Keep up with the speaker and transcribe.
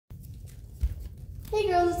Hey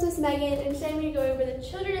girls, it's Miss Megan, and today I'm going to go over the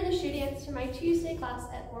Children in the Shoe dance for my Tuesday class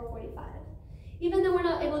at 4:45. Even though we're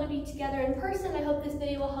not able to be together in person, I hope this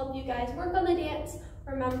video will help you guys work on the dance,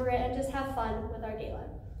 remember it, and just have fun with our gala.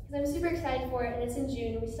 Because I'm super excited for it, and it's in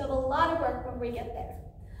June, and we still have a lot of work when we get there.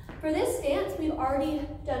 For this dance, we've already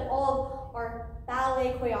done all of our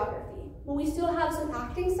ballet choreography, but we still have some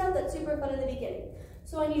acting stuff that's super fun in the beginning.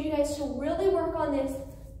 So I need you guys to really work on this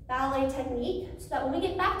ballet technique so that when we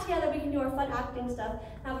get back together, we can do our fun acting stuff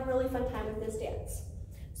and have a really fun time with this dance.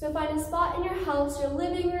 So find a spot in your house, your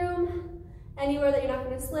living room, anywhere that you're not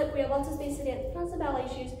going to slip. We have lots of space to dance. Put on some ballet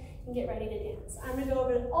shoes and get ready to dance. I'm going to go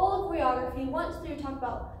over all of choreography once through, talk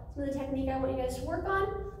about some of the technique I want you guys to work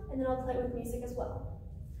on, and then I'll play with music as well.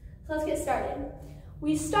 So let's get started.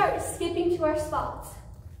 We start skipping to our spots.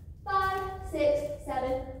 5, 6,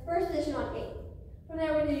 7, first position on 8. From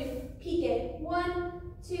there, we're going to do piqué. 1,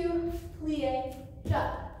 2, plie,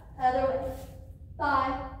 jump. Other way.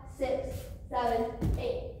 5, 6, 7,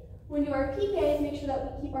 8. When we do our piqué, make sure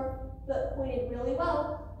that we keep our foot pointed really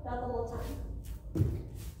well throughout the whole time.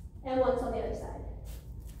 And once on the other side.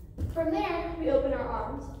 From there, we open our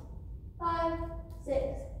arms. 5, 6,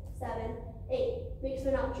 7, 8. Make sure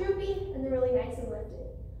they're not droopy and they're really nice and lifted.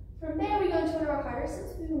 From there, we go into one of our harder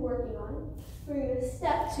steps we've been working on. We're going to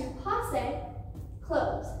step to passe,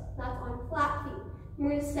 close. That's on flat feet. We're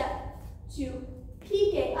going to step to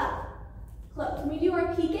piqué up, close. When we do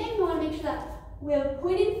our piqué, we want to make sure that we have a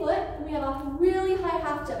pointed foot and we have a really high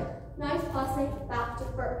half jump. Nice passe back to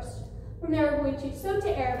first. From there, we're going to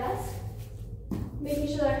saute arabesque, making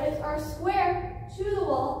sure that our hips are square to the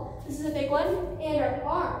wall. This is a big one, and our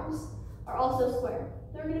arms are also square.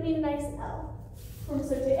 They're going to be a nice L. From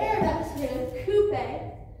saute arabesque, we're going to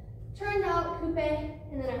coupe, turn out, coupe,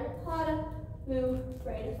 and then our pas bout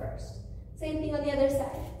right to first. Same thing on the other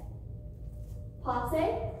side.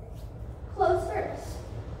 Passe, close first.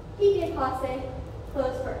 Piqué passe,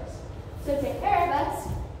 close first. Saute arabesque,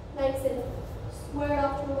 nice and squared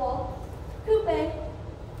off to the wall. Coupe,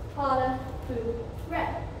 pas bout,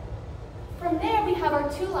 red. From there, we have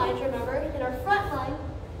our two lines, remember, in our front line.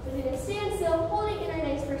 We're going to stand still, holding in our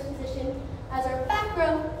nice first position as our back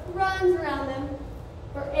row runs around them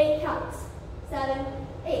for 8 counts. 7,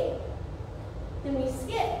 8. Then we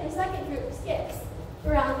skip, the second group skips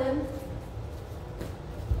around them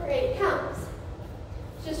for 8 counts.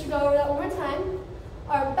 Just to go over that one more time,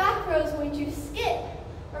 our back row is going to skip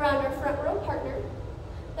around our front row partner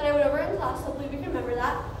that I went over in class, hopefully we can remember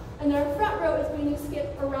that. And then our front row is going to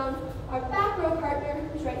skip around our back row partner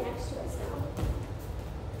who's right next to us now.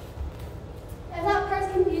 If that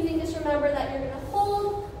part's confusing, just remember that you're going to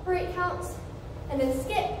hold for 8 counts and then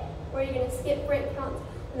skip, or you're going to skip for 8 counts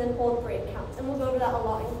and then hold for 8 counts. And we'll go over that a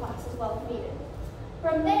lot in class as well if needed.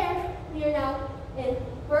 From there, we are now in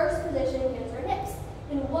first position against our hips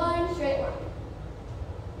in one straight line.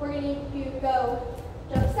 We're going to go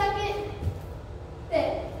jump second,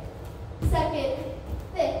 fifth, second,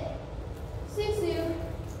 fifth, sue,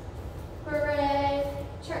 beret,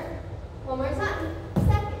 turn. One more time.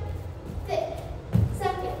 Second, fifth,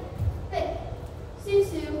 second, fifth,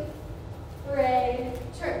 sue, beret,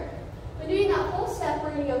 turn. When doing that whole step,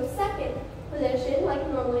 we're going to go second position, like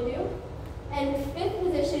we normally do, and fifth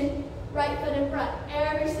position, right foot in front,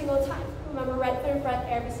 every single time. Remember, right foot in front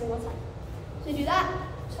every single time. So do that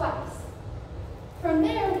twice. From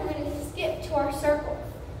there, we're going to skip to our circle.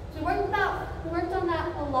 So we worked on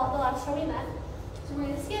that a lot the last time we met. So we're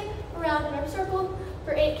going to skip around in our circle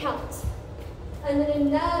for 8 counts. And then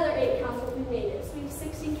another 8 counts when we made it. So we have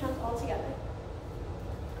 16 counts altogether.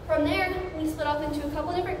 From there, we split off into a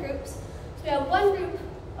couple different groups. So we have one group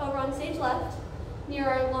over on stage left, near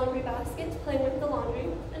our laundry baskets, playing with the laundry.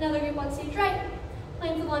 Another group on stage right,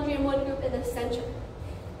 playing with the laundry, and one group in the center.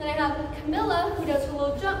 Then I have Camilla, who does her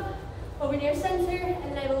little jump over near center, and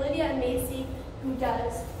then I have Olivia and Macy, who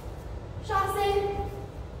does chasse,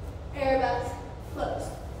 arabesque, close.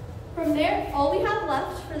 From there, all we have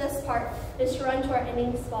left for this part is to run to our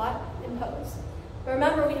ending spot and pose. But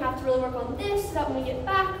remember, we have to really work on this so that when we get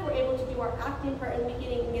back, we're able to do our acting part in the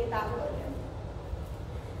beginning and get that really good.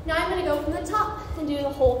 Now I'm going to go from the top and do the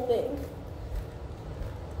whole thing.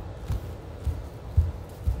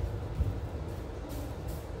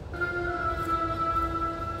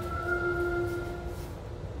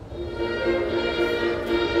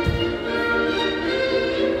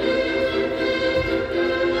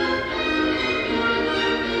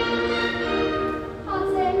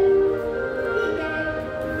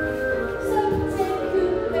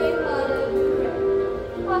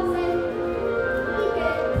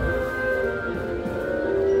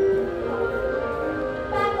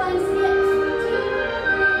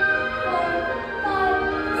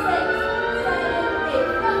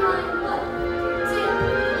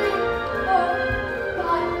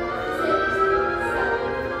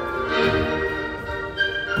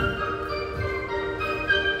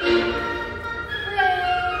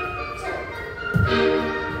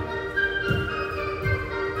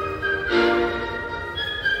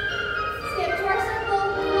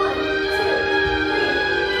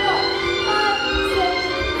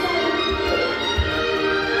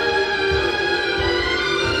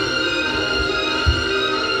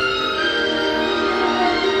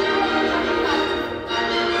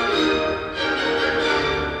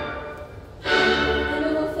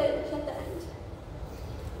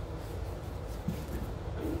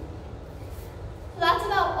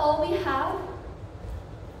 all we have.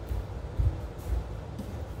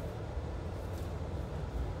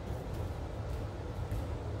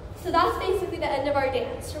 So that's basically the end of our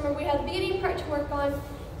dance. Remember, we have the beginning part to work on,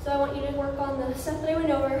 so I want you to work on the stuff that I went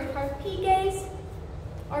over. Our piqués,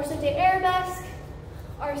 our sauté arabesque,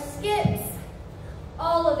 our skips,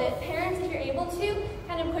 all of it. Parents, if you're able to,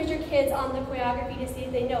 kind of push your kids on the choreography to see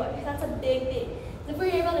if they know it, because that's a big thing. If we're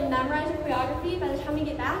able to memorize the choreography, by the time we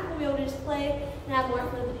get back, we'll be able to just play and have more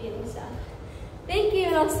fun with the beginning stuff. Thank you,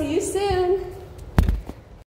 and I'll see you soon.